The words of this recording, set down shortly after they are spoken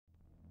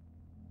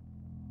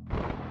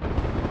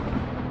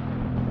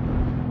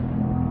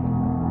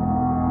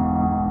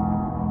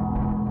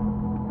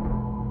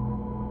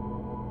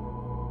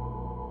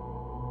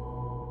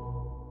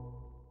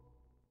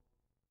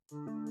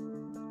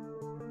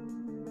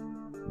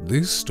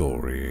This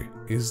story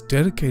is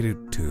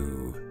dedicated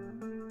to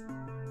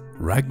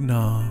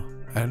Ragnar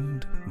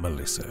and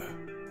Melissa.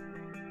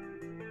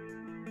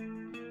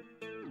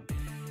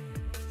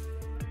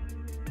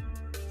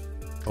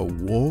 A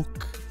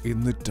Walk in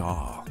the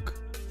Dark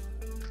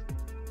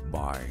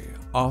by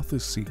Arthur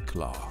C.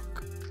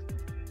 Clarke.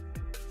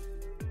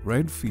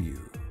 Read for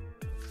you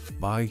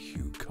by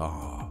Huw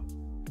Carr.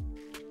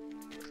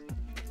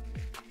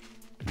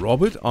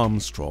 Robert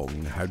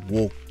Armstrong had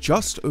walked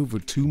just over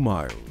 2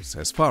 miles,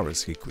 as far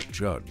as he could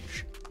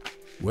judge,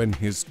 when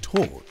his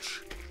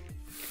torch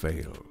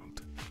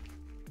failed.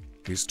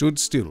 He stood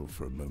still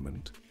for a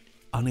moment,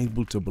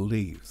 unable to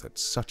believe that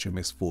such a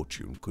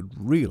misfortune could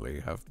really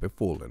have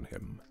befallen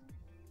him.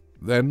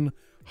 Then,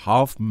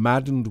 half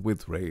maddened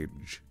with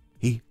rage,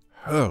 he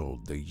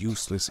hurled the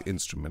useless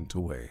instrument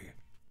away.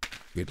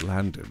 It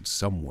landed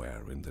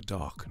somewhere in the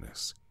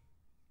darkness,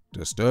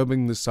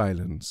 disturbing the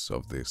silence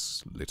of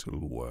this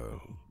little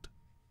world.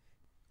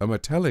 A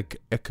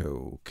metallic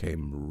echo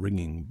came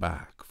ringing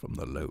back from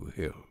the low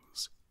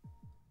hills.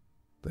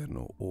 Then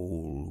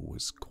all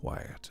was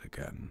quiet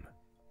again.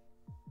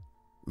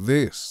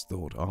 This,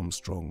 thought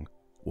Armstrong,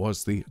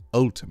 was the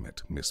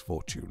ultimate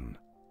misfortune.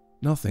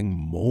 Nothing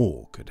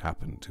more could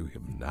happen to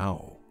him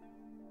now.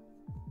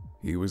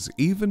 He was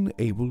even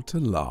able to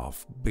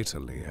laugh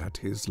bitterly at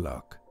his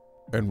luck,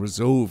 and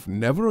resolved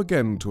never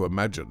again to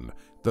imagine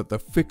that the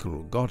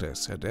fickle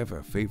goddess had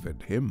ever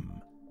favored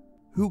him.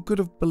 Who could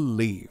have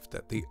believed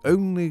that the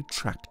only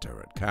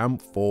tractor at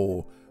Camp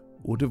 4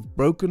 would have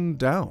broken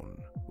down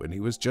when he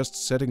was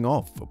just setting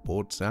off for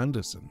Port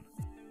Sanderson?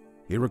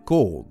 He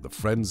recalled the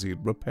frenzied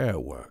repair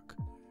work,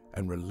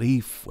 and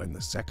relief when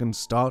the second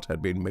start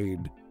had been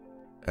made,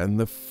 and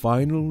the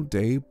final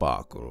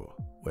debacle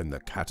when the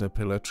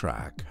caterpillar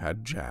track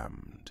had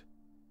jammed.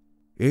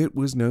 It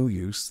was no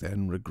use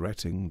then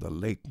regretting the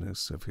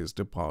lateness of his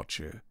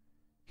departure.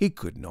 He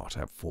could not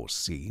have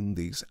foreseen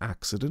these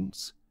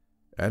accidents,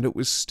 and it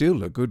was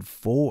still a good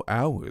 4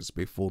 hours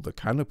before the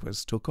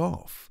Canopus took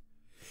off.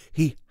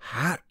 He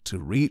had to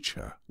reach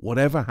her,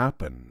 whatever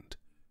happened.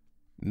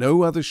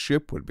 No other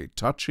ship would be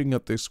touching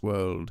at this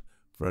world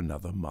for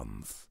another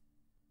month.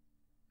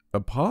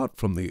 Apart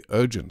from the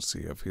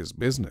urgency of his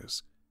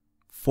business,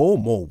 4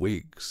 more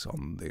weeks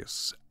on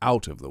this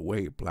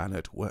out-of-the-way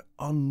planet were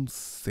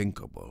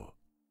unthinkable.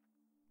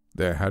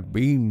 There had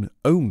been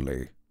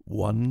only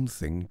one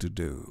thing to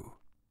do.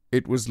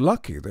 It was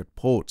lucky that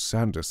Port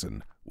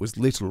Sanderson was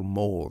little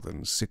more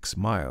than 6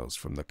 miles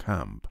from the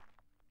camp.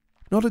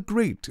 Not a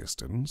great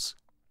distance,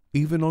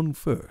 even on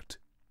foot.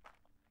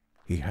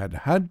 He had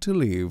had to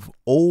leave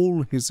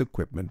all his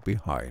equipment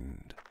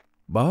behind,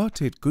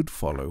 but it could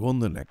follow on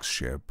the next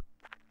ship,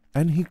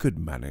 and he could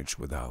manage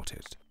without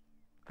it.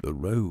 The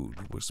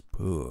road was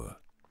poor,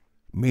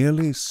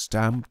 merely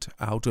stamped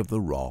out of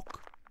the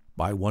rock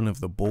by one of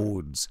the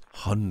board's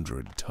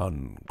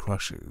 100-ton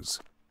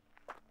crushers.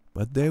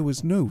 But there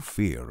was no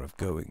fear of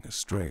going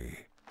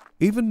astray.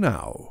 Even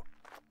now,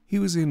 he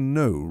was in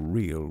no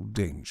real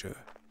danger,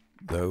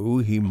 though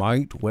he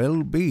might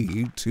well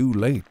be too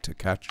late to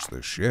catch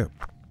the ship.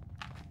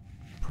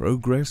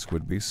 Progress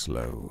would be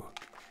slow,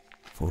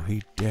 for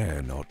he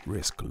dare not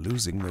risk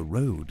losing the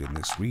road in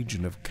this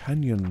region of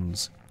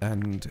canyons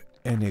and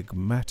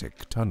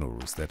enigmatic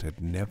tunnels that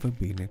had never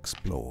been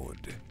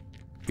explored.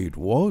 It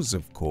was,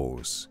 of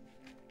course,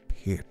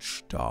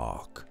 pitch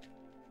dark.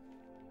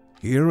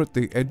 Here at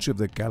the edge of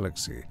the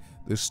galaxy,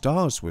 the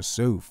stars were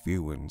so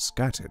few and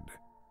scattered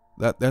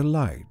that their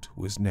light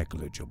was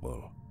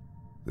negligible.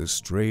 The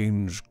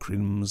strange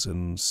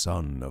crimson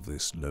sun of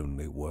this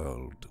lonely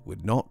world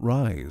would not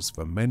rise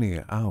for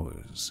many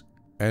hours,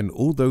 and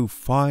although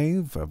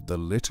 5 of the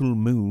little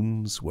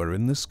moons were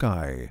in the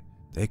sky,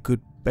 they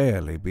could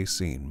barely be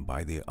seen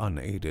by the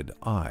unaided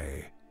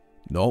eye.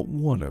 Not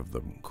one of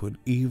them could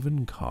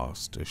even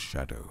cast a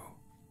shadow.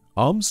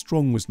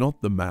 Armstrong was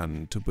not the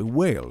man to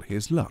bewail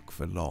his luck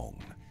for long.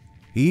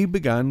 He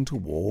began to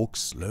walk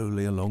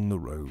slowly along the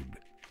road,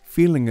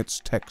 feeling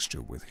its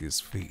texture with his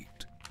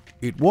feet.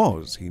 It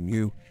was, he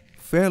knew,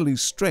 fairly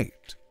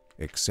straight,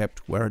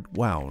 except where it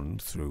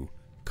wound through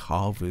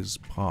Carver's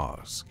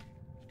Pass.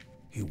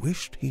 He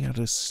wished he had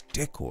a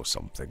stick or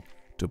something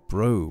to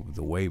probe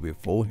the way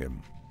before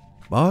him,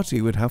 but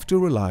he would have to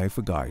rely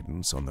for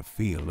guidance on the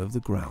feel of the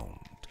ground.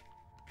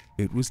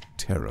 It was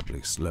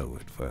terribly slow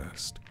at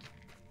first,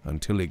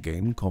 until he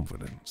gained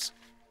confidence.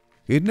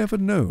 He had never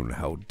known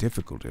how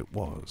difficult it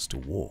was to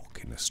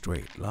walk in a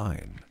straight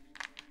line.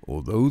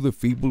 Although the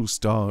feeble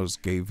stars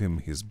gave him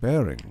his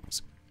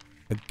bearings,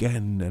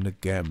 again and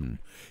again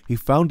he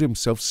found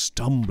himself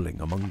stumbling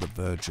among the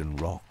virgin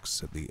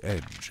rocks at the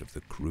edge of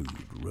the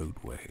crude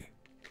roadway.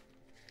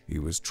 He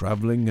was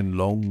traveling in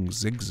long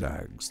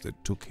zigzags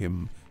that took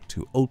him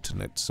to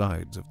alternate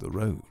sides of the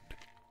road.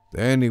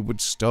 Then he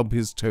would stub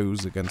his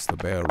toes against the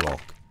bare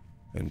rock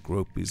and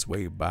grope his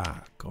way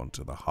back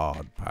onto the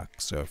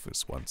hard-packed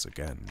surface once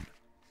again.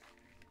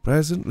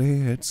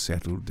 Presently it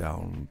settled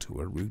down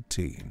to a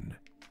routine.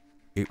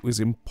 It was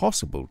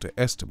impossible to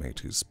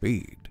estimate his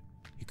speed.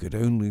 He could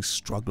only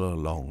struggle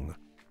along,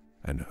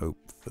 and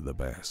hope for the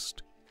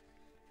best.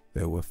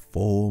 There were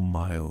 4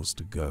 miles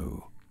to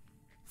go.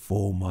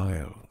 4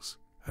 miles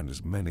and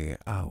as many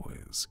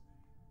hours.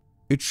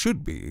 It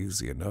should be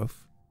easy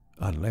enough,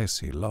 unless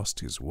he lost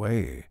his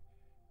way,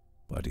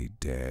 but he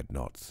dared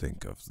not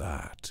think of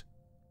that.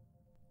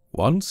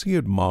 Once he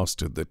had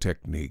mastered the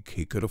technique,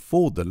 he could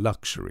afford the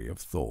luxury of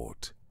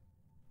thought.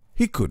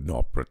 He could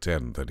not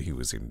pretend that he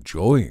was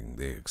enjoying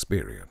the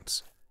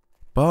experience,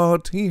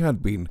 but he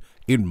had been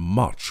in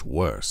much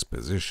worse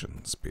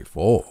positions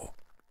before.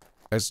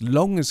 As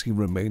long as he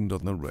remained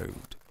on the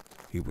road,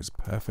 he was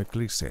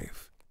perfectly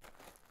safe.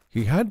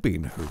 He had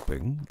been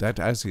hoping that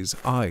as his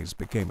eyes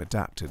became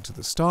adapted to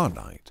the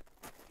starlight,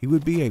 he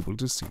would be able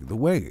to see the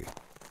way,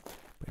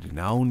 but he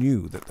now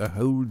knew that the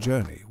whole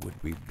journey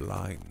would be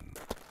blind.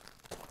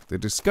 The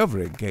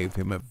discovery gave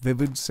him a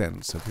vivid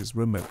sense of his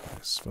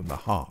remoteness from the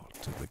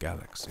heart of the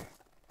galaxy.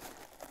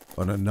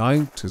 On a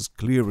night as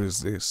clear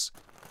as this,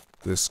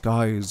 the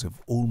skies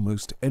of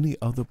almost any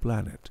other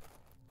planet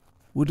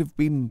would have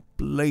been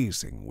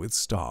blazing with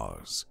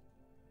stars.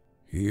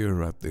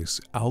 Here at this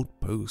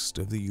outpost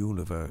of the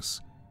universe,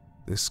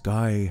 the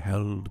sky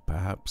held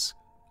perhaps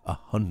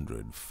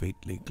 100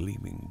 faintly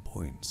gleaming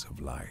points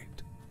of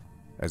light,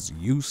 as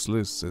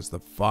useless as the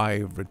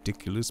 5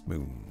 ridiculous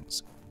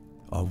moons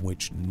on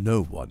which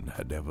no one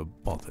had ever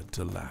bothered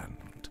to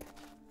land.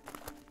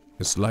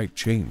 A slight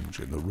change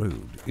in the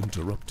road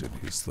interrupted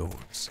his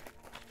thoughts.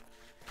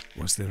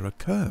 Was there a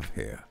curve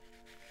here,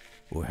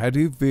 or had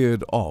he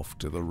veered off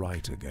to the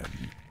right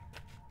again?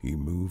 He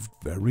moved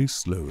very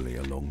slowly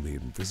along the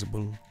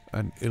invisible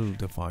and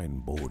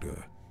ill-defined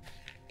border.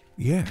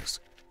 Yes,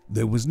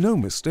 there was no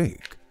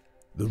mistake.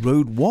 The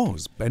road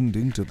was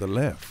bending to the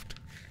left.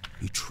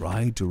 He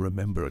tried to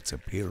remember its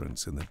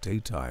appearance in the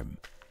daytime,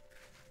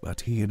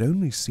 but he had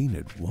only seen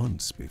it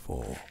once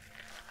before.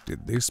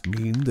 Did this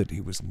mean that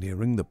he was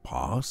nearing the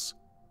pass?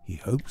 He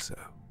hoped so,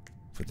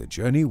 for the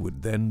journey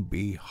would then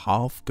be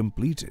half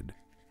completed.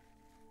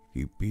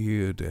 He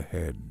peered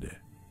ahead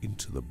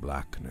into the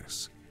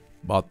blackness,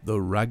 but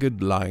the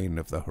ragged line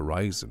of the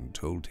horizon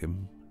told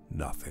him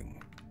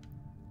nothing.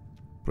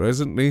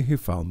 Presently he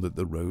found that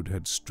the road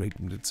had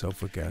straightened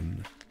itself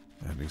again,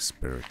 and his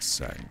spirits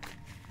sank.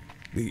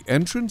 The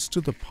entrance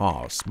to the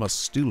pass must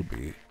still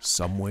be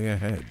some way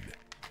ahead.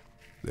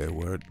 There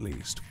were at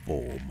least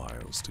 4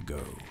 miles to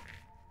go.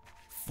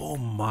 4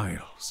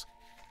 miles!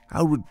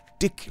 How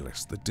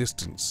ridiculous the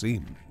distance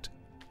seemed.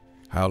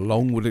 How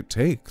long would it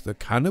take the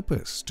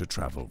canopus to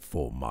travel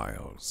 4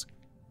 miles?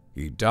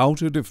 He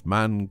doubted if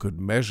man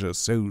could measure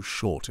so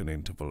short an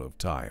interval of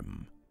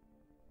time.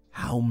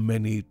 How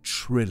many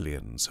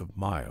trillions of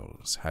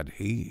miles had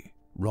he,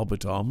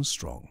 Robert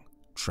Armstrong,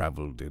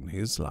 traveled in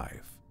his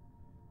life?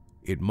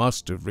 It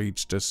must have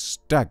reached a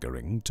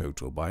staggering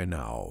total by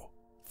now,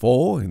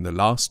 for in the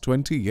last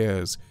 20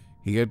 years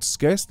he had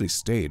scarcely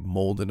stayed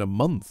more than a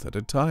month at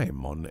a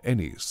time on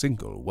any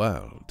single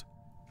world.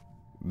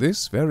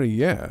 This very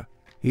year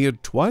he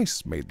had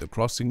twice made the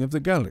crossing of the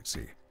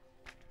galaxy,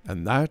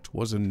 and that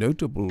was a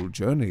notable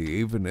journey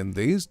even in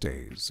these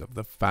days of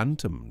the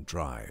phantom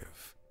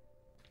drive.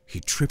 He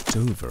tripped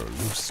over a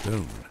loose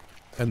stone,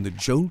 and the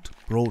jolt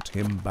brought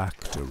him back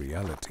to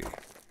reality.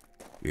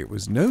 It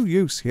was no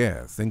use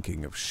here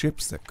thinking of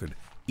ships that could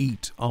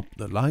eat up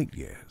the light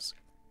years.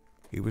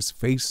 He was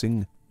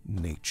facing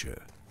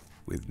nature,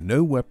 with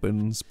no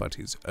weapons but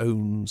his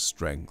own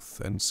strength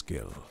and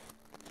skill.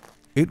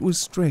 It was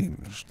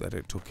strange that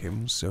it took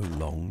him so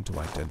long to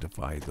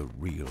identify the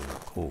real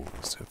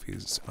cause of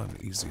his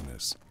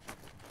uneasiness.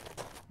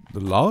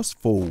 The last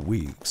 4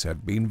 weeks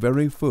had been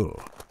very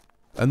full,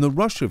 and the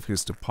rush of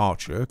his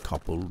departure,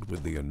 coupled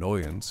with the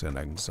annoyance and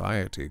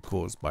anxiety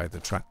caused by the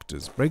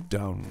tractor's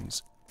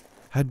breakdowns,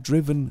 had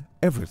driven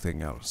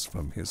everything else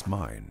from his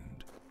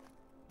mind.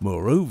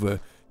 Moreover,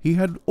 he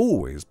had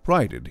always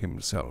prided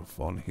himself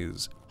on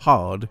his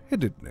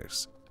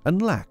hard-headedness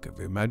and lack of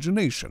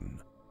imagination.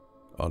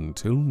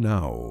 Until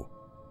now,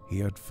 he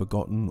had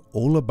forgotten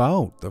all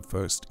about the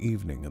first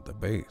evening at the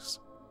base,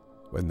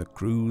 when the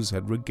crews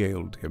had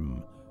regaled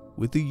him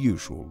with the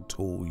usual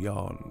tall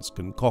yarns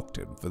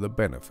concocted for the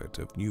benefit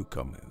of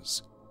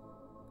newcomers.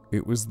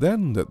 It was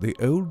then that the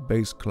old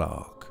base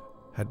Clarke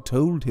had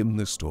told him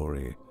the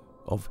story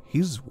of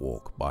his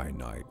walk by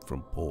night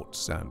from Port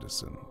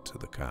Sanderson to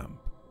the camp,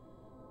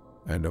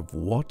 and of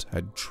what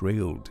had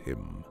trailed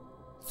him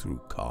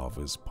through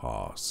Carver's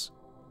Pass,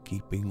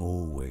 keeping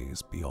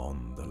always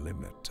beyond the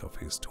limit of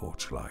his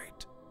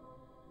torchlight.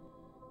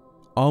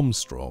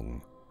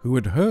 Armstrong, who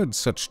had heard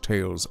such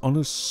tales on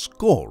a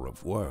score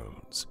of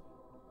worlds,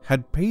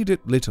 had paid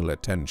it little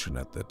attention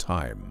at the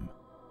time.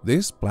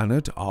 This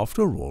planet,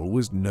 after all,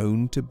 was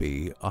known to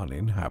be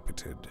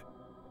uninhabited,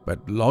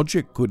 but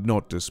logic could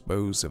not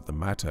dispose of the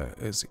matter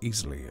as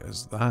easily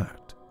as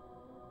that.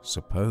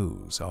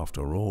 Suppose,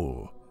 after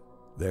all,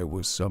 there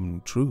was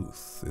some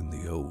truth in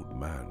the old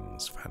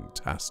man's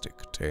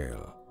fantastic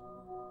tale.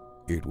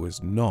 It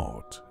was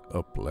not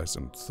a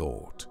pleasant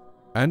thought,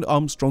 and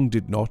Armstrong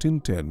did not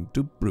intend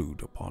to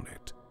brood upon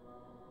it.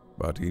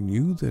 But he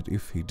knew that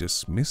if he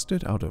dismissed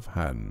it out of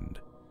hand,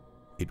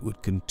 it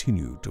would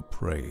continue to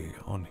prey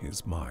on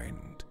his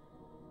mind.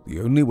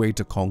 The only way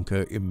to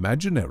conquer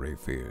imaginary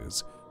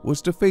fears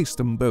was to face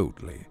them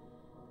boldly.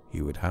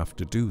 He would have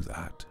to do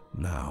that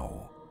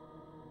now.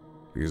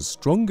 His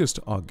strongest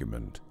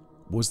argument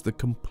was the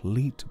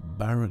complete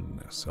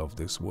barrenness of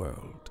this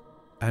world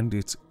and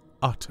its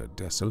utter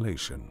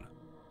desolation.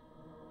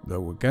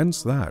 Though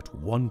against that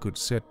one could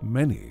set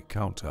many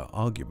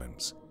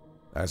counter-arguments,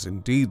 as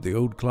indeed the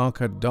old Clarke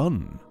had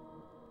done.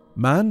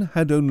 Man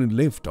had only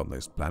lived on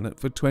this planet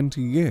for 20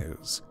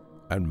 years,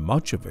 and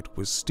much of it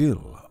was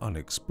still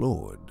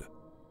unexplored.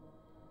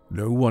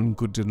 No one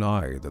could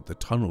deny that the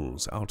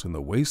tunnels out in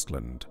the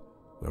wasteland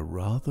were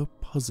rather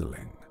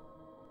puzzling,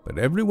 but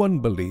everyone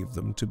believed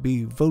them to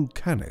be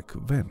volcanic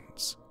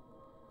vents,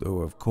 though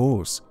of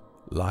course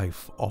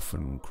life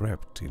often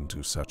crept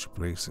into such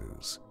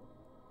places.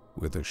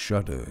 With a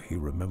shudder he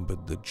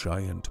remembered the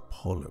giant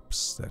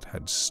polyps that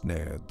had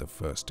snared the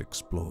first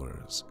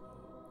explorers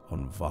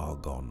on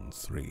Vargon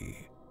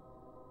 3.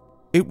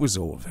 It was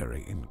all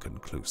very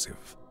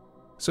inconclusive.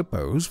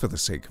 Suppose, for the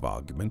sake of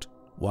argument,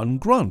 one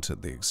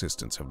granted the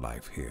existence of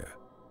life here.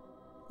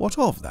 What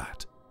of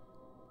that?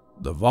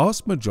 The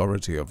vast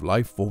majority of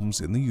life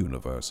forms in the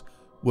universe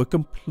were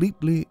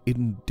completely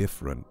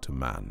indifferent to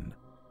man.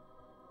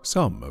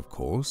 Some, of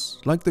course,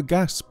 like the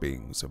gas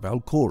beings of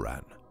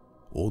Alcoran,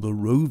 or the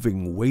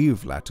roving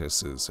wave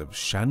lattices of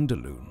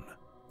Chandaloon,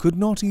 could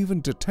not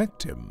even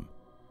detect him,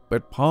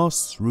 but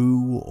passed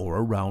through or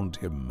around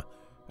him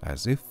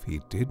as if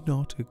he did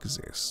not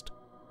exist.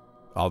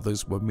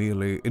 Others were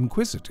merely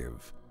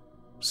inquisitive,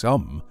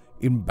 some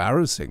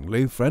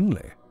embarrassingly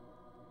friendly.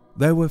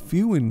 There were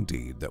few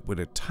indeed that would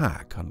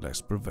attack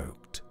unless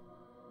provoked.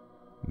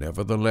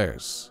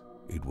 Nevertheless,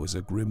 it was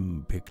a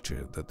grim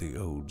picture that the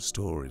old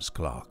stories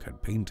Clarke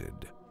had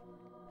painted.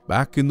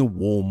 Back in the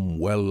warm,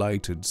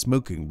 well-lighted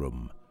smoking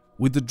room,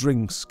 with the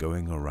drinks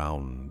going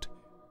around,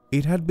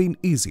 it had been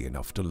easy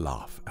enough to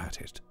laugh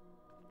at it.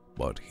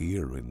 But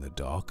here in the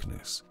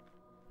darkness,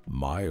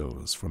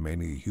 miles from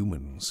any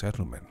human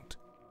settlement,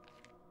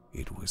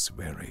 it was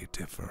very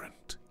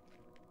different.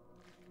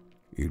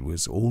 It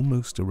was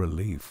almost a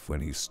relief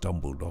when he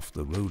stumbled off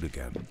the road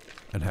again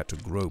and had to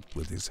grope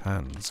with his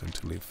hands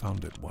until he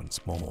found it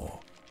once more.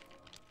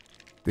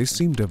 This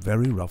seemed a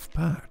very rough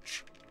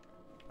patch,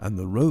 and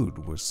the road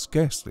was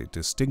scarcely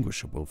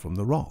distinguishable from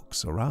the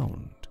rocks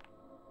around.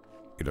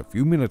 In a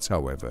few minutes,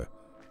 however,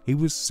 he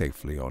was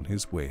safely on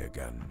his way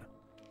again.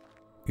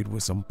 It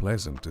was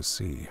unpleasant to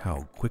see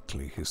how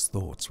quickly his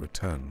thoughts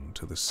returned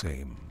to the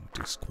same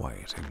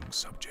disquieting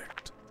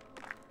subject.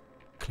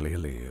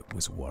 Clearly it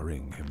was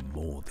worrying him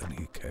more than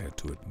he cared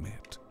to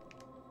admit.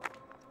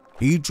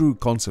 He drew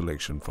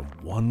consolation from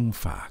one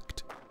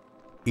fact.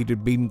 It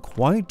had been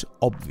quite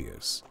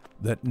obvious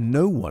that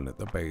no one at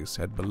the base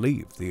had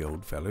believed the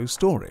old fellow's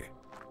story.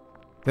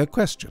 Their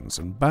questions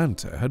and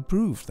banter had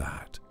proved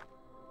that.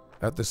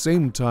 At the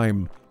same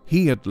time,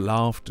 he had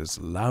laughed as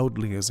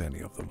loudly as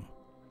any of them.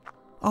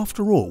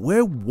 After all,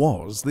 where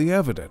was the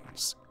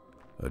evidence?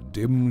 A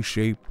dim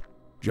shape,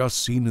 just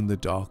seen in the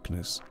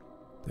darkness,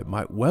 that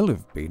might well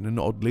have been an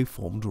oddly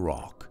formed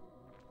rock,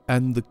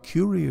 and the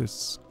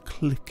curious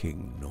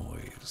clicking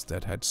noise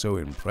that had so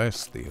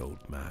impressed the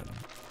old man.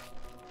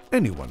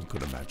 Anyone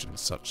could imagine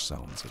such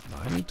sounds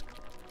at night,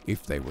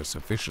 if they were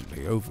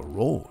sufficiently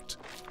overwrought.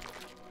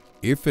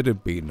 If it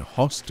had been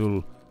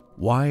hostile,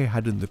 why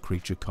hadn't the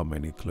creature come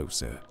any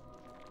closer?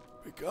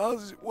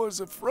 "Because it was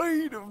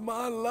afraid of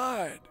my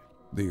light,"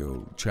 the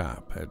old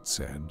chap had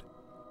said.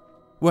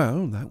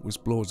 Well, that was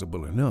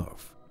plausible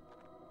enough.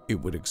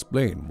 It would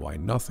explain why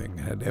nothing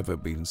had ever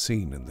been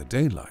seen in the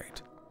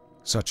daylight.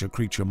 Such a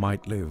creature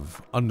might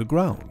live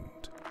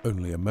underground,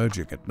 only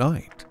emerging at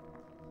night.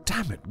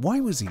 Damn it, why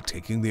was he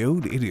taking the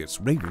old idiot's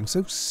raving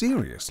so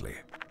seriously?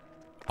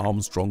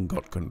 Armstrong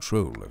got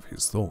control of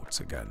his thoughts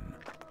again.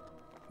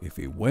 If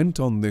he went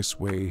on this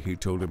way, he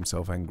told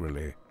himself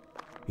angrily,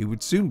 he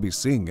would soon be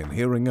seeing and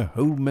hearing a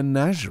whole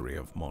menagerie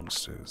of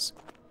monsters.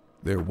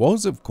 There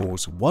was, of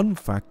course, one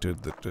factor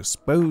that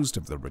disposed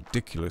of the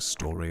ridiculous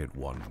story at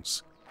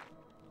once.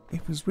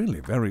 It was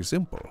really very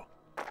simple.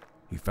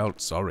 He felt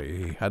sorry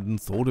he hadn't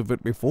thought of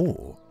it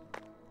before.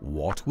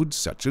 What would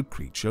such a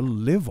creature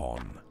live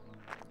on?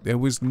 There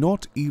was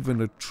not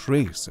even a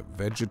trace of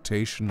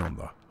vegetation on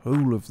the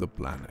whole of the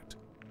planet.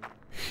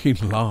 He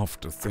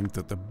laughed to think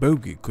that the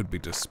bogey could be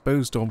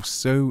disposed of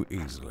so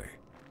easily,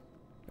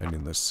 and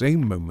in the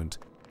same moment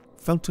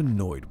felt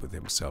annoyed with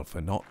himself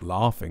for not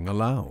laughing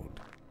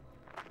aloud.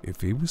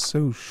 If he was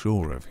so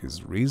sure of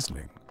his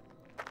reasoning,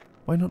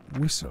 why not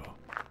whistle,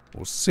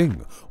 or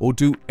sing, or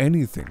do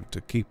anything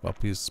to keep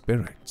up his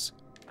spirits?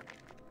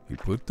 He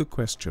put the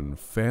question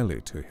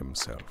fairly to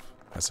himself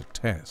as a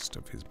test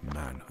of his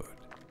manhood.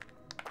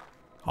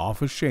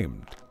 Half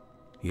ashamed,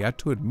 he had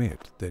to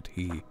admit that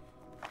he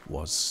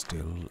was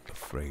still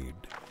afraid.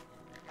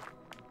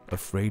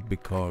 Afraid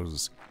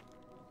because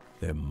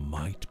there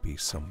might be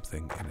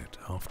something in it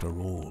after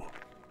all.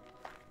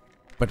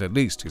 But at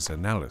least his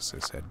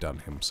analysis had done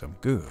him some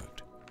good.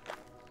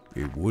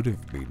 It would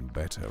have been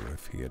better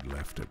if he had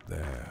left it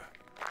there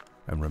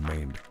and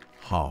remained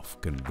half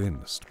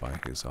convinced by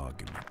his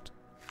argument.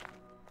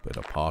 But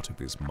a part of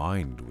his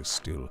mind was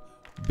still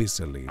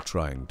busily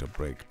trying to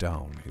break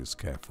down his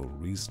careful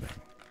reasoning.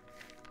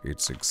 It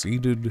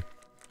succeeded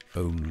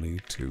only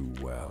too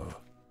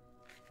well.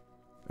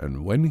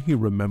 And when he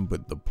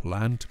remembered the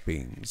plant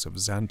beings of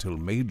Xantil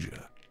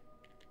Major,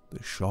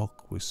 the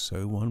shock was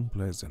so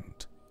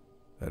unpleasant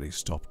that he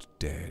stopped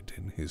dead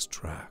in his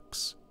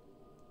tracks.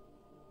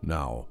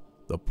 Now,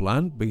 the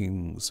plant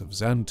beings of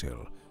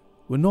Xantil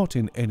were not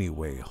in any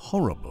way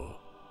horrible.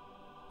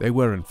 They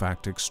were in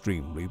fact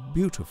extremely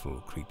beautiful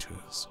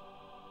creatures.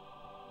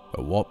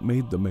 But what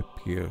made them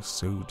appear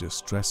so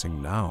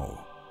distressing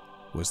now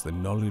was the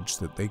knowledge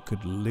that they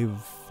could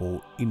live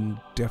for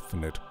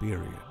indefinite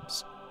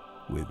periods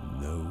with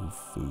no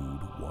food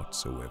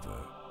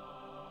whatsoever.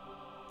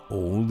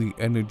 All the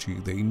energy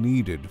they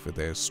needed for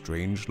their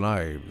strange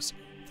lives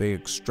they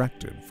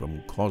extracted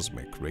from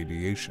cosmic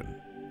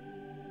radiation.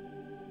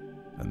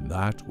 And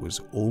that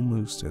was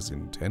almost as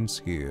intense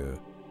here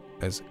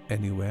as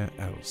anywhere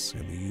else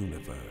in the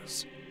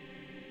universe.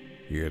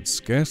 He had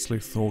scarcely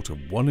thought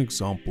of one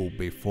example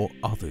before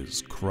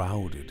others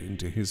crowded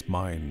into his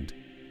mind,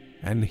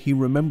 and he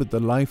remembered the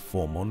life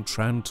form on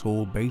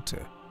Trantor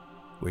Beta,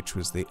 which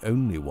was the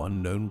only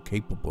one known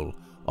capable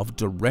of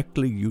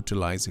directly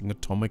utilizing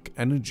atomic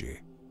energy.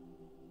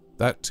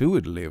 That too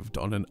had lived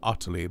on an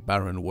utterly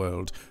barren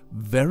world,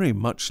 very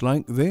much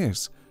like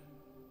this.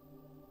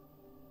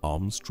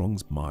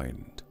 Armstrong's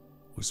mind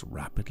was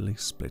rapidly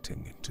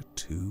splitting into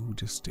two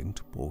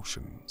distinct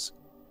portions,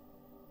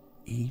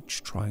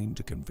 each trying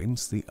to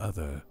convince the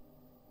other,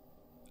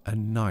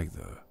 and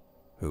neither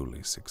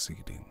wholly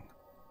succeeding.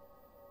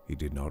 He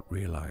did not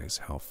realize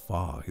how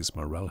far his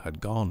morale had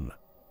gone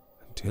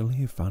until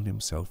he found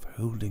himself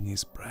holding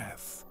his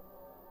breath,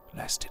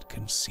 lest it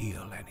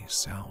conceal any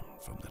sound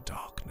from the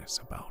darkness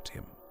about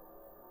him.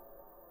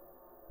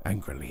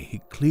 Angrily,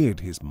 he cleared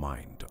his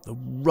mind of the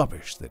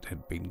rubbish that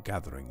had been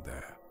gathering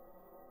there,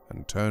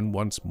 and turned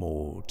once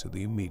more to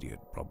the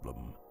immediate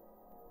problem.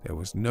 There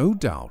was no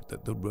doubt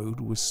that the road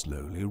was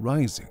slowly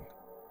rising,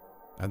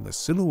 and the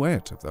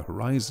silhouette of the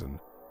horizon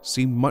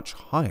seemed much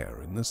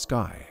higher in the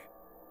sky.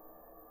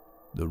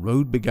 The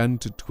road began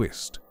to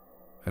twist,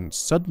 and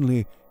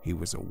suddenly he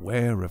was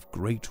aware of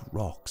great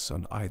rocks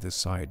on either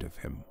side of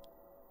him.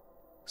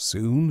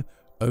 Soon,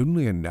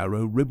 only a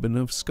narrow ribbon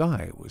of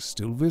sky was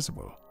still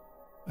visible,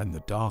 and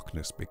the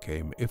darkness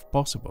became, if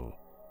possible,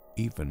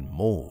 even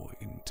more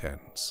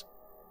intense.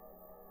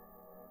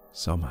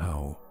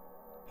 Somehow,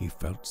 he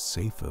felt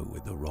safer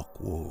with the rock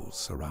walls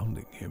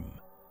surrounding him.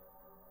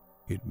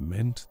 It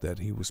meant that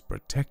he was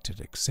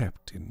protected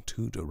except in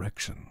two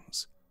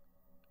directions.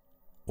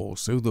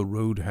 Also, the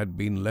road had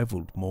been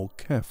leveled more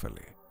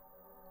carefully,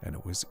 and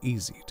it was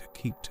easy to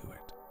keep to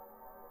it.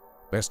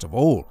 Best of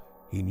all,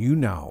 he knew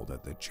now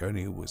that the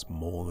journey was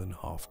more than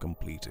half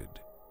completed.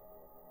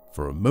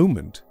 For a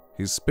moment,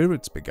 his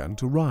spirits began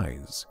to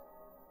rise.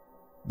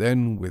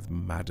 Then, with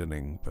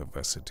maddening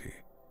perversity,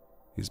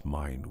 his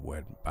mind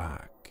went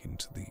back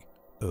into the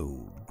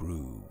old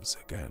grooves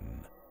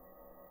again.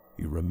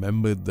 He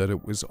remembered that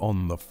it was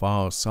on the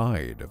far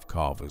side of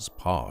Carver's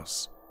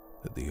Pass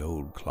that the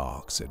old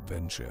Clarke's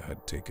adventure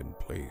had taken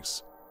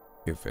place,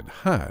 if it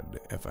had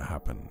ever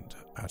happened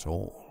at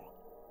all.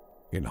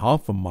 In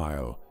half a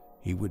mile,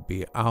 he would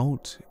be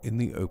out in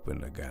the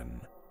open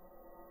again,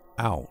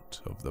 out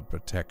of the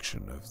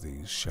protection of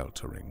these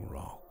sheltering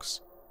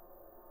rocks.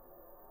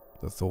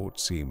 The thought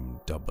seemed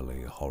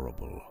doubly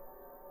horrible,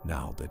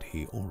 now that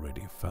he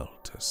already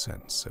felt a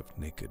sense of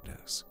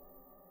nakedness.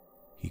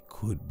 He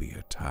could be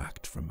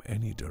attacked from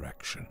any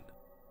direction,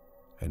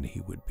 and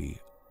he would be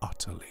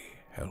utterly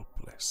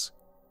helpless.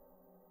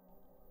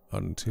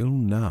 Until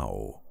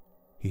now,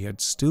 he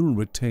had still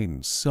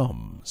retained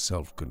some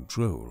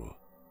self-control.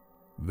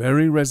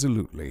 Very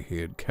resolutely he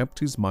had kept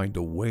his mind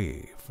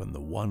away from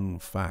the one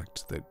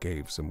fact that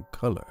gave some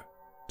color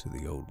to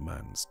the old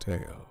man's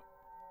tale,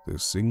 the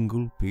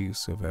single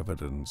piece of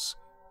evidence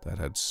that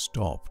had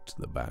stopped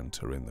the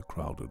banter in the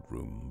crowded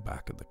room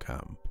back at the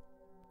camp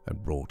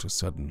and brought a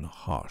sudden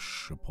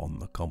hush upon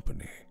the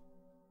company.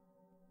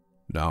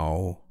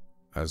 Now,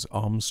 as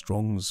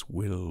Armstrong's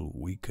will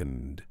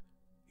weakened,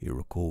 he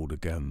recalled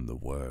again the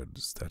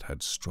words that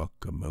had struck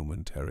a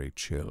momentary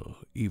chill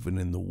even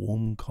in the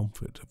warm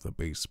comfort of the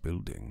base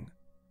building.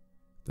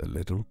 The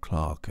little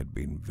Clarke had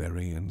been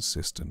very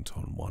insistent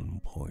on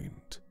one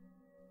point.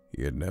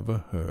 He had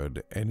never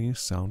heard any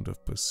sound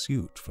of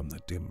pursuit from the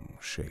dim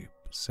shape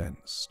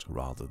sensed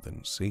rather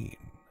than seen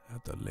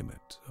at the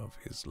limit of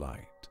his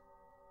light.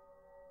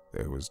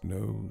 There was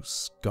no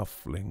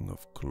scuffling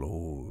of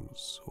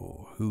claws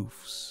or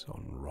hoofs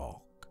on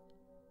rock,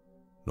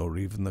 nor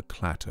even the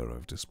clatter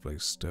of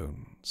displaced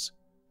stones.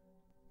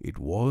 It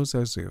was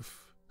as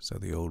if, so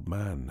the old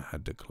man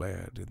had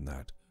declared in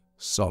that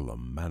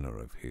solemn manner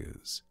of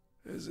his,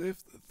 as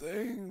if the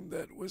thing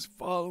that was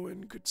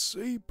following could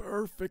see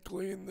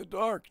perfectly in the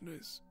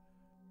darkness.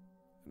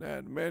 and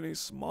had many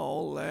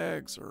small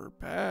legs or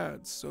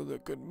pads so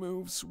that could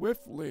move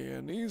swiftly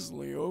and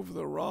easily over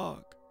the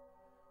rock,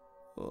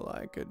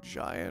 like a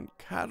giant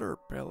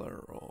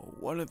caterpillar or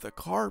one of the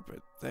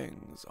carpet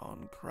things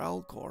on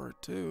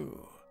Clarke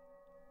too.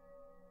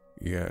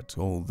 Yet,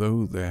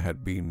 although there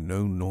had been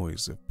no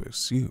noise of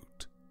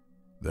pursuit,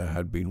 there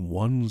had been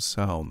one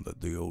sound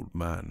that the old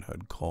man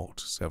had caught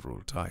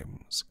several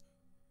times.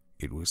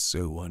 It was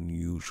so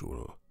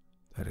unusual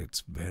that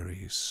its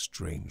very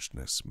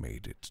strangeness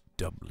made it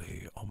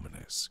doubly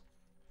ominous.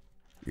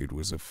 It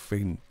was a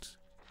faint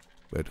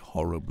but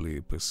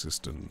horribly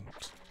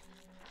persistent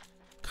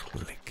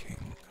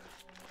clicking.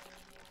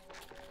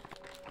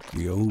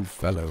 The old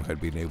fellow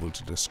had been able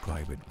to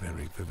describe it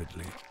very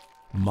vividly,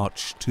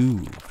 much too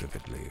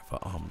vividly for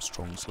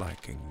Armstrong's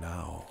liking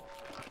now.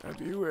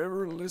 Have you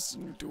ever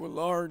listened to a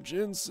large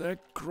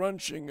insect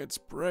crunching its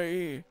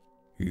prey?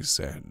 He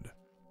said.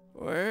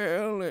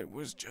 Well, it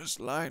was just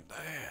like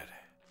that.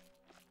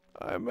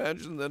 I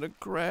imagine that a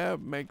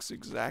crab makes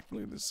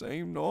exactly the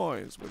same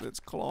noise with its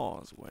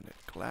claws when it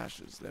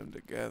clashes them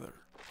together.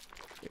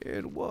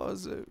 It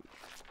was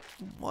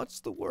what's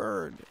the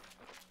word?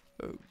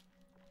 A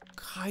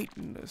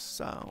chitinous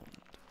sound.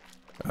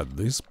 At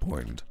this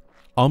point,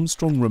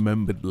 Armstrong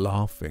remembered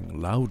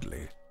laughing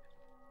loudly.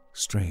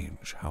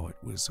 Strange how it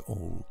was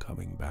all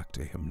coming back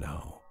to him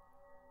now.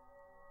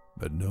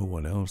 But no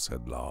one else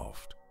had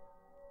laughed,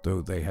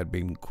 though they had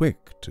been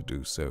quick to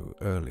do so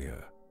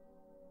earlier.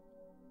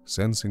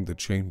 Sensing the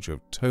change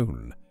of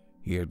tone,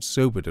 he had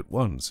sobered at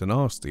once and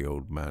asked the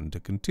old man to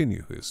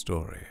continue his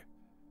story.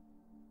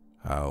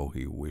 How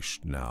he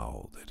wished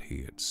now that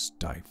he had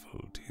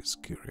stifled his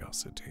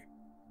curiosity.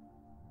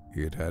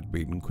 It had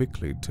been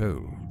quickly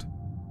told.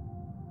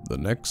 The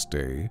next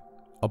day,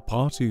 a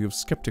party of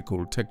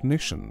skeptical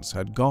technicians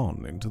had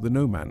gone into the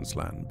no-man's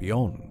land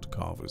beyond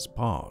Carver's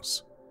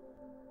Pass.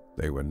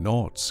 They were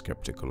not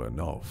skeptical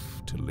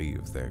enough to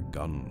leave their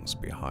guns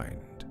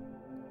behind,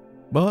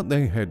 but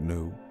they had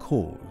no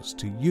cause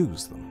to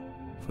use them,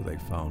 for they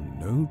found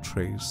no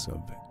trace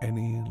of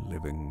any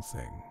living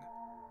thing.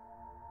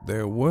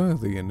 There were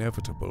the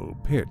inevitable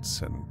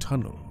pits and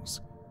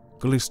tunnels,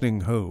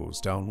 glistening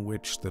holes down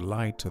which the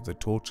light of the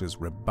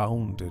torches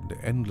rebounded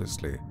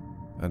endlessly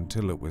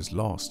until it was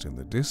lost in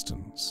the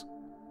distance.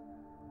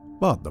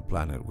 But the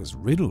planet was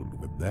riddled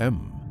with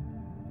them.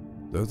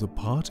 Though the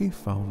party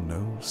found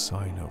no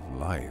sign of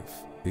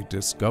life, it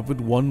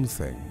discovered one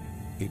thing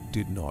it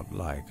did not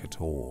like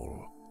at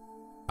all.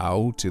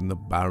 Out in the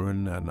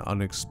barren and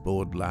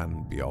unexplored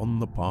land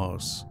beyond the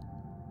pass,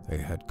 they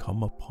had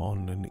come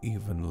upon an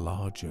even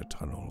larger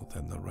tunnel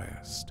than the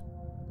rest.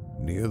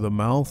 Near the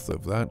mouth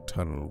of that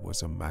tunnel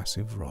was a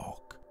massive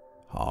rock,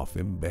 half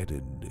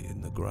embedded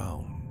in the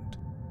ground,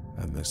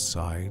 and the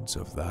sides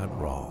of that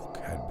rock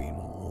had been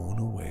worn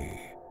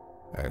away,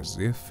 as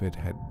if it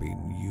had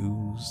been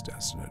used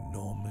as an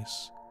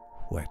enormous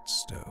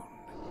whetstone.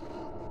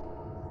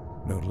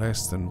 No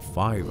less than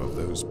 5 of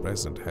those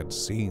present had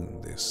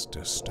seen this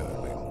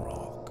disturbing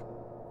rock.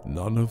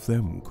 None of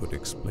them could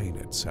explain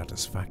it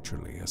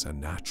satisfactorily as a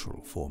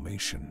natural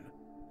formation,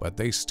 but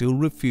they still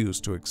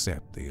refused to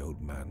accept the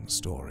old man's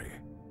story.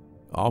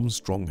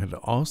 Armstrong had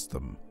asked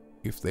them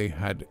if they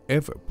had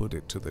ever put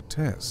it to the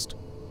test.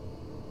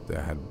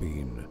 There had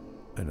been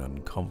an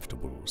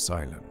uncomfortable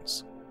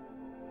silence.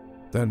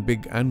 Then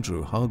Big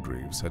Andrew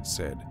Hargreaves had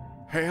said,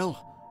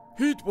 Hell,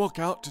 he'd walk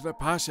out to the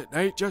pass at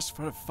night just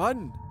for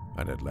fun,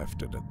 and had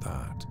left it at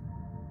that.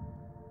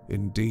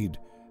 Indeed,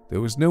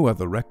 there was no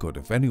other record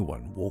of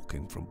anyone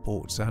walking from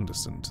Port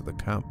Sanderson to the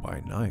camp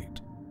by night,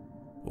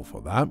 or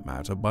for that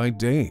matter by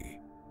day.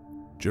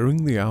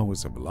 During the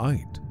hours of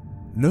light,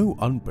 no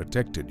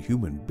unprotected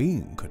human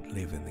being could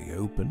live in the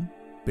open,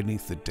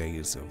 beneath the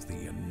days of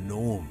the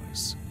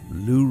enormous,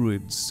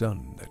 lurid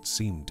sun that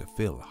seemed to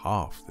fill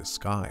half the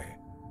sky,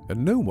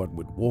 and no one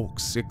would walk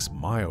 6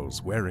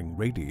 miles wearing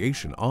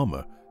radiation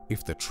armor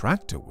if the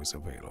tractor was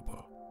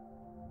available.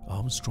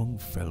 Armstrong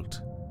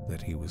felt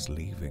that he was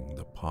leaving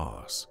the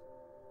pass.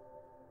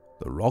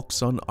 The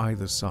rocks on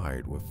either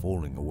side were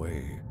falling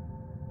away,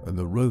 and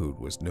the road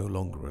was no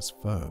longer as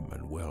firm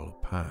and well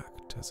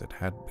packed as it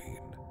had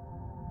been.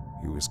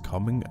 He was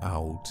coming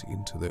out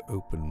into the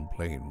open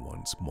plain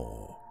once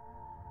more,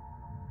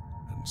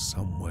 and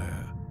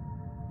somewhere,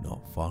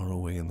 not far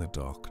away in the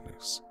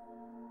darkness,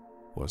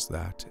 was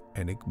that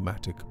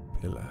enigmatic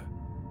pillar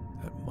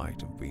that might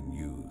have been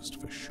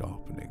used for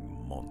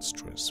sharpening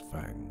monstrous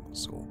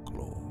fangs or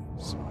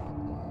claws.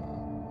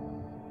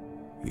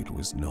 It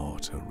was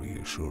not a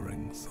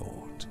reassuring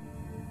thought,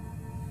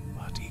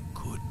 but he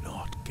could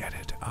not get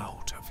it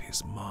out of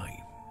his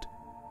mind.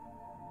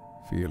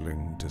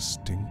 Feeling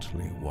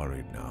distinctly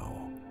worried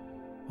now,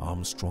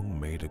 Armstrong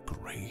made a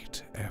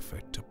great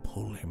effort to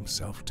pull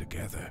himself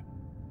together.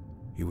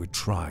 He would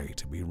try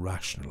to be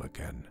rational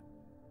again.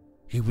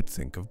 He would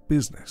think of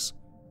business,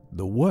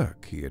 the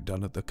work he had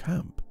done at the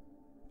camp,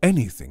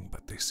 anything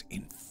but this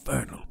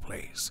infernal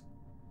place.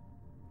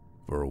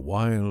 For a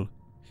while,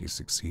 he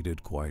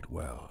succeeded quite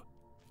well.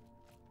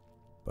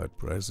 But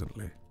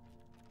presently,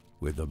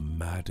 with a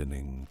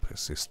maddening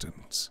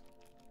persistence.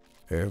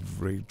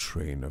 Every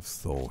train of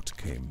thought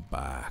came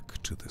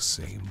back to the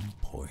same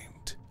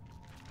point.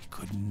 He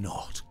could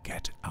not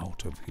get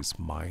out of his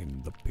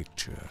mind the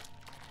picture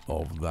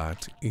of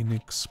that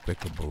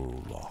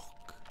inexplicable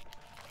lock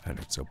and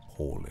its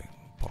appalling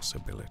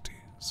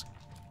possibilities.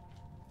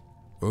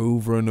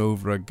 Over and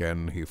over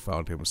again he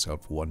found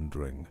himself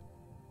wondering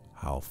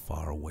how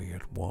far away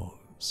it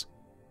was,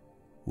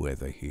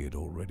 whether he had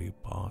already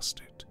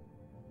passed it,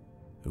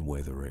 and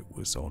whether it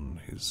was on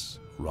his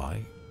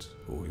right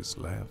or his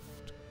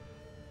left.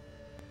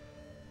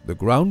 The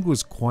ground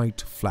was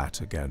quite flat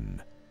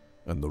again,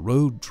 and the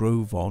road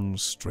drove on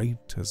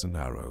straight as an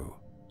arrow.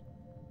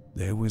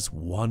 There was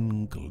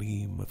one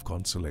gleam of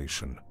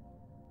consolation.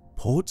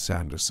 Port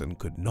Sanderson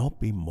could not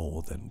be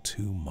more than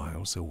 2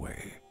 miles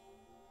away.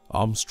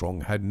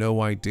 Armstrong had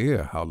no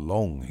idea how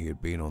long he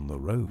had been on the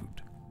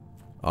road.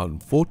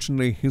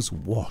 Unfortunately, his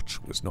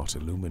watch was not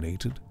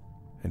illuminated,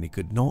 and he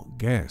could not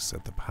guess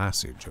at the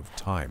passage of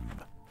time.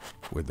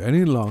 With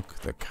any luck,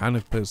 the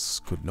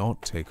Canopus could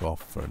not take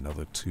off for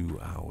another 2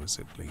 hours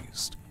at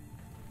least,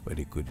 but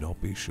he could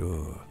not be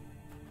sure.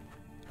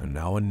 And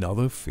now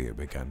another fear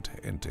began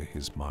to enter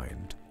his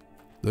mind.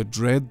 The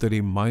dread that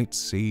he might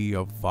see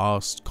a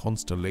vast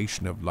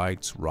constellation of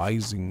lights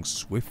rising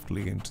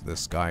swiftly into the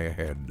sky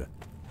ahead,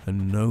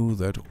 and know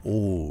that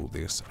all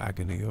this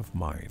agony of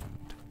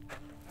mind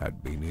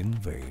had been in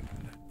vain.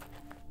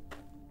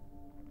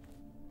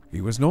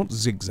 He was not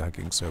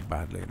zigzagging so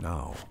badly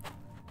now,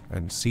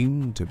 and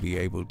seemed to be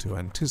able to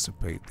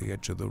anticipate the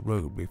edge of the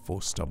road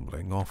before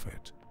stumbling off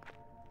it.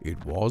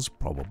 It was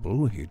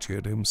probable, he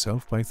cheered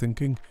himself by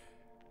thinking,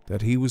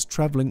 that he was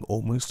traveling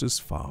almost as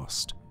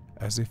fast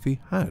as if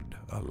he had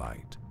a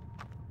light.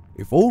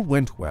 If all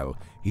went well,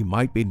 he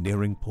might be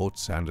nearing Port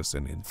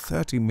Sanderson in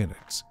 30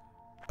 minutes,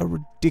 a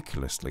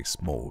ridiculously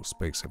small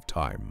space of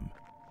time.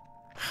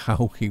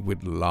 How he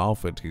would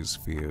laugh at his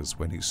fears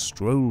when he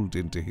strolled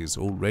into his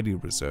already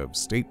reserved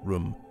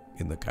stateroom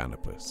in the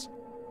Canopus,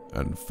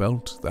 and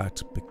felt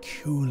that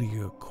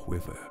peculiar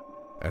quiver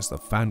as the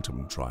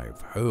phantom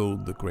drive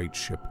hurled the great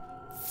ship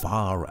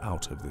far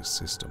out of this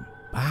system,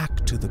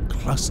 back to the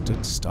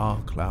clustered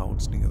star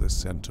clouds near the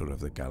center of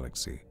the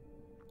galaxy,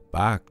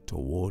 back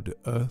toward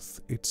Earth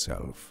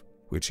itself,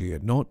 which he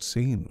had not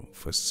seen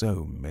for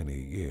so many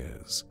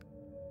years.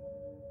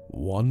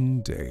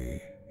 One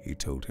day, he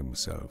told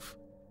himself,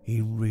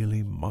 he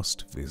really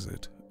must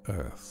visit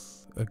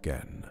Earth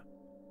again.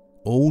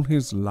 All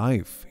his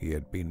life he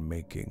had been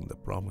making the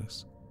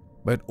promise,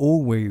 but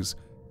always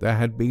there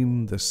had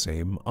been the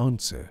same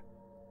answer: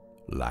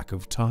 lack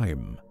of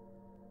time.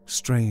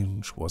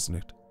 Strange, wasn't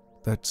it,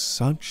 that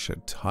such a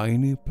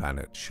tiny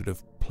planet should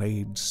have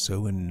played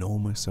so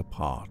enormous a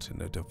part in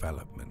the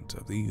development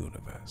of the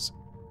universe,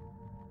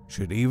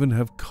 should even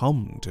have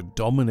come to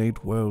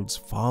dominate worlds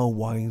far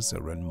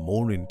wiser and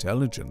more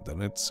intelligent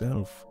than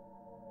itself.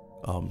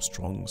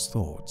 Armstrong's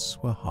thoughts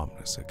were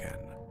harmless again,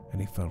 and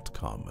he felt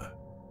calmer.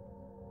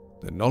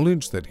 The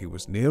knowledge that he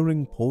was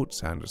nearing Port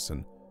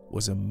Sanderson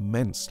was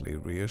immensely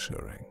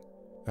reassuring,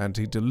 and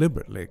he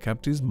deliberately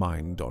kept his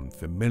mind on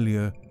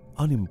familiar,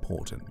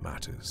 unimportant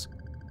matters.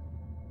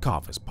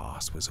 Carver's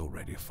past was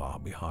already far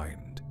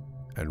behind,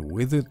 and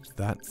with it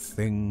that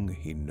thing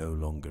he no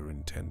longer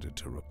intended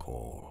to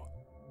recall.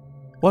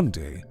 One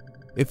day,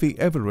 if he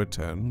ever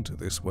returned to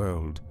this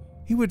world,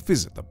 he would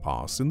visit the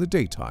past in the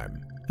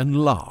daytime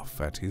and laugh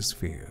at his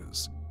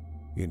fears.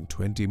 In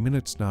 20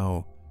 minutes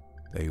now,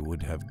 they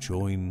would have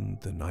joined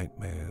the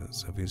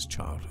nightmares of his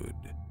childhood.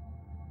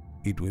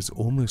 It was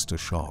almost a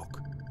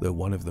shock, though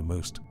one of the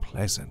most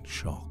pleasant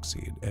shocks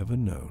he had ever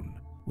known,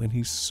 when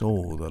he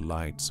saw the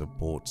lights of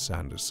Port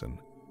Sanderson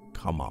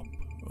come up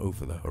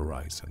over the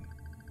horizon.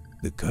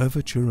 The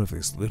curvature of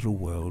this little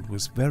world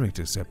was very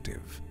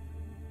deceptive.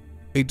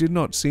 It did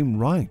not seem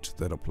right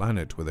that a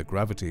planet with a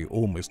gravity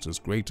almost as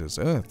great as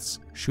Earth's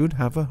should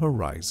have a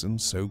horizon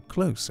so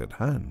close at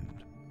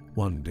hand.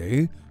 One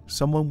day,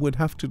 someone would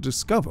have to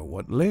discover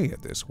what lay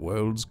at this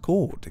world's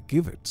core to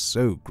give it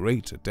so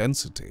great a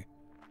density.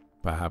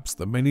 Perhaps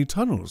the many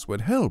tunnels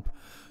would help.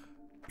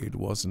 It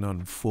was an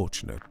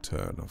unfortunate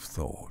turn of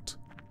thought,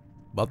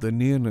 but the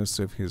nearness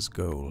of his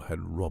goal had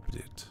robbed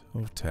it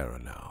of terror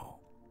now.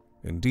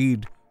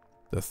 Indeed,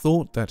 the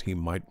thought that he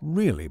might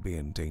really be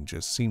in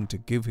danger seemed to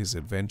give his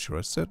adventure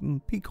a certain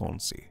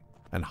piquancy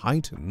and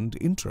heightened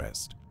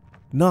interest.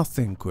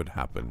 Nothing could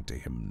happen to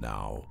him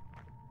now.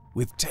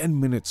 With 10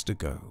 minutes to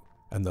go,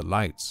 and the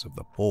lights of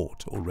the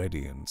port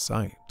already in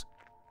sight.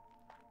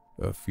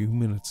 A few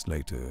minutes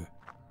later,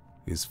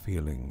 his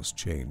feelings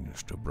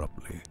changed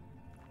abruptly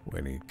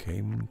when he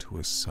came to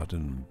a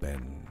sudden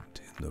bend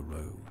in the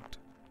road.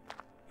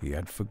 He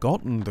had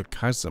forgotten the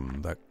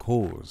chasm that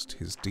caused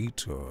his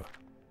detour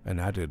and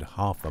added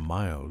half a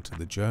mile to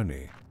the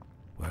journey.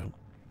 Well,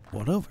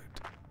 what of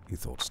it? He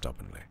thought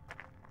stubbornly.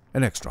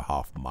 An extra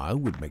half mile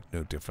would make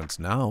no difference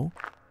now.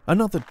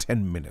 Another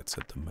 10 minutes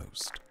at the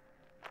most.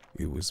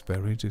 It was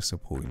very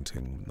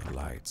disappointing when the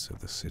lights of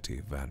the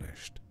city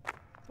vanished.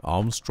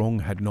 Armstrong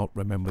had not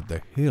remembered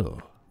the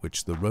hill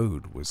which the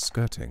road was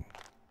skirting.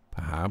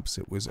 Perhaps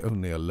it was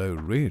only a low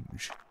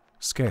ridge,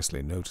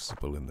 scarcely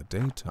noticeable in the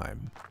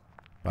daytime,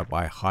 but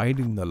by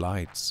hiding the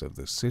lights of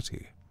the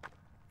city,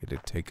 it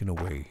had taken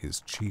away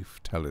his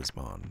chief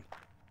talisman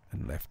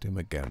and left him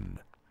again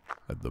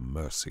at the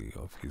mercy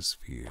of his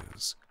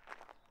fears.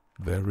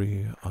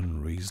 Very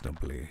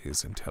unreasonably,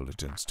 his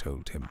intelligence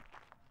told him.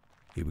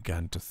 He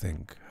began to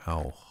think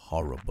how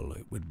horrible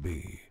it would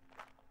be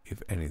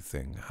if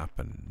anything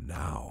happened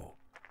now,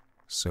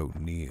 so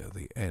near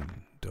the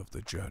end of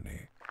the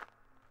journey.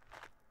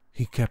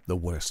 He kept the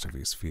worst of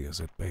his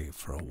fears at bay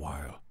for a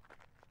while,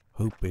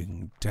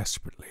 hoping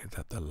desperately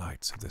that the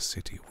lights of the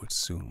city would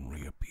soon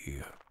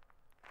reappear.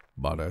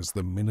 But as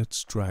the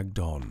minutes dragged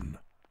on,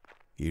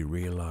 he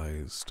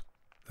realized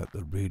that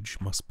the ridge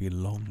must be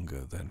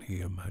longer than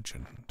he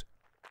imagined.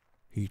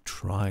 He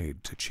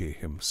tried to cheer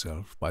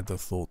himself by the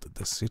thought that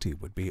the city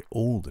would be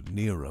all the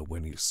nearer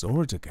when he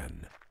saw it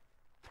again.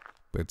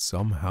 But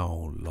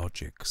somehow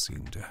logic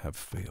seemed to have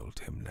failed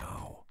him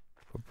now,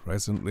 for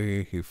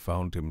presently he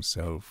found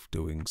himself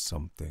doing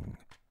something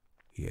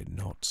he had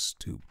not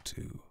stooped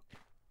to,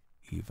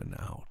 even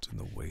out in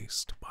the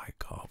waste by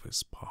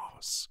Carver's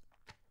Pass.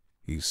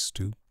 He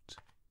stooped,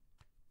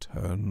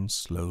 turned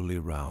slowly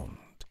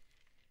round,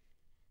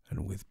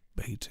 and with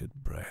bated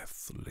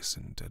breath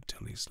listened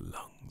until his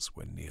lungs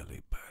were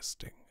nearly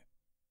bursting.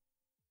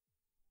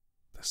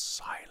 The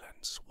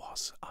silence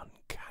was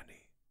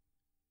uncanny,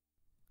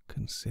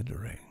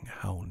 considering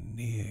how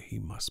near he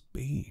must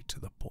be to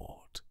the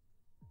port.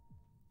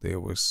 There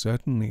was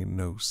certainly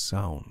no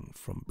sound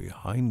from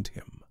behind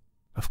him.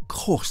 Of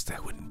course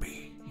there wouldn't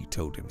be, he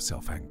told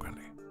himself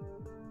angrily,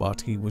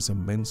 but he was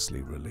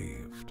immensely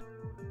relieved.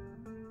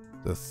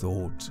 The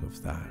thought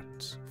of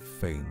that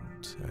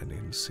faint and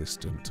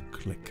insistent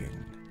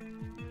clicking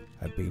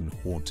had been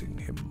haunting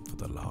him for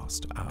the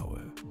last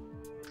hour.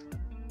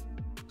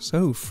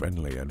 So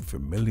friendly and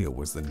familiar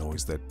was the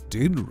noise that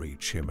did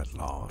reach him at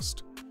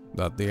last,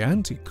 that the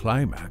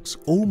anticlimax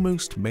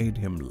almost made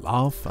him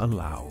laugh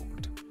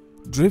aloud.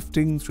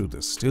 Drifting through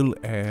the still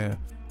air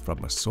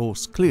from a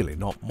source clearly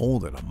not more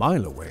than a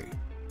mile away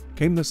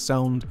came the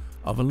sound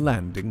of a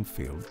landing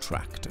field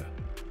tractor.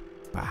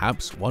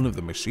 Perhaps one of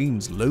the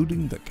machines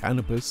loading the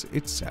canopus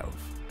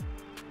itself.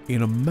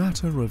 In a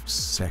matter of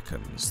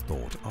seconds,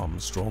 thought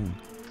Armstrong,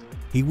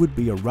 he would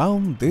be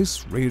around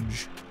this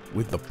ridge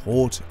with the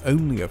port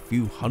only a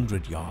few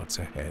hundred yards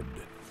ahead.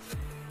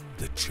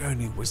 The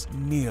journey was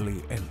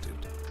nearly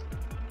ended.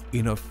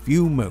 In a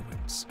few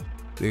moments,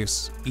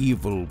 this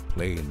evil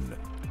plane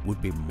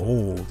would be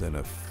more than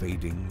a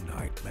fading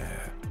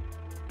nightmare.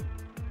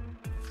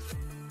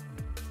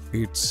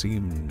 It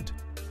seemed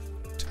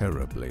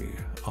terribly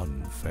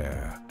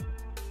unfair.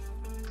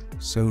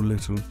 So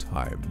little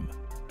time,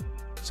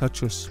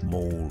 such a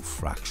small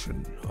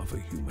fraction of a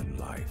human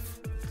life,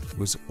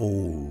 was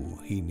all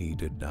he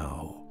needed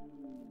now.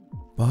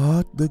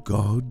 But the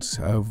gods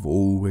have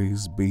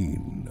always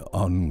been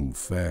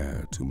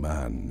unfair to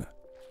man,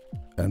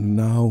 and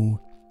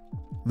now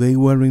they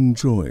were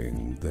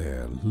enjoying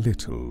their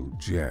little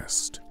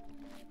jest.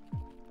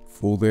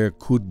 For there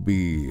could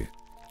be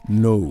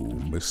no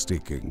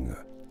mistaking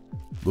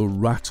the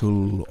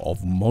rattle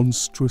of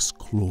monstrous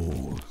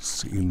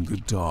claws in the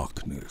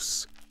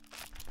darkness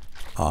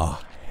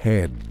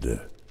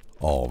ahead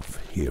of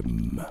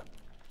him.